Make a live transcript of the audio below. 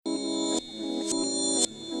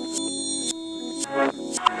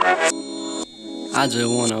I just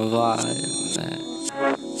wanna vibe, man.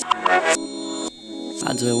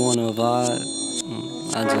 I just wanna vibe.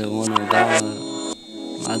 I just wanna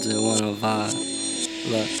vibe. I just wanna vibe.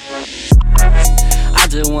 Look. I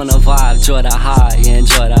just wanna vibe, enjoy the high,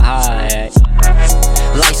 enjoy the high.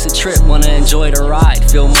 Life's a trip, wanna enjoy the ride,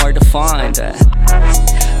 feel more defined.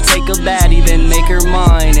 Take a baddie, then make her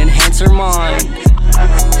mine, enhance her mind.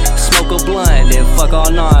 Smoke a blunt, then fuck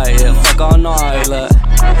all night, fuck all night. Look.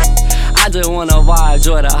 I just wanna vibe,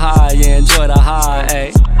 enjoy the high, enjoy the high.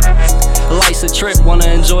 Ay. Life's a trip, wanna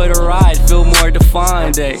enjoy the ride, feel more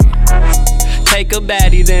defined. Ay. Take a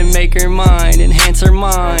baddie, then make her mine, enhance her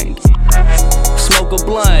mind. Smoke a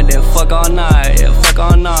blunt, then fuck all night, fuck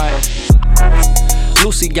all night.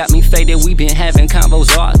 Lucy got me faded, we been having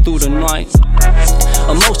combos all through the night.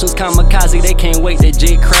 Emotions kamikaze, they can't wait to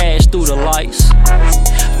jet crash through the lights.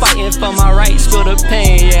 Fighting for my rights, feel the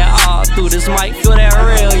pain, yeah, all through this mic. Feel that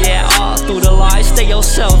real, yeah, all through the lies. Stay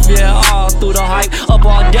yourself, yeah, all through the hype. Up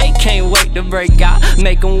all day, can't wait to break out.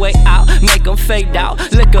 Make them wait out, make them fade out.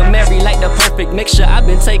 Lick 'em merry like the perfect mixture. I've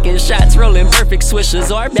been taking shots, rolling perfect swishers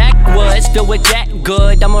or backwoods. Filled with that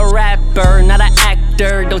good, I'm a rapper, not an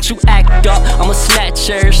actor. Don't you act up, I'm a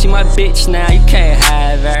snatcher. She my bitch now, you can't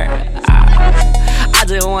have her. I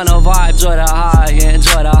just wanna vibe, enjoy the high, yeah,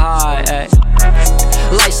 enjoy the high, ay.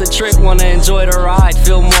 Life's a trip, wanna enjoy the ride,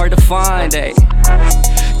 feel more defined, ay.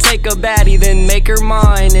 Take a baddie, then make her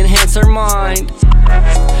mine, enhance her mind.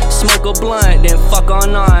 Smoke a blunt, then fuck all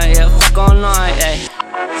night, yeah, fuck all night, ay.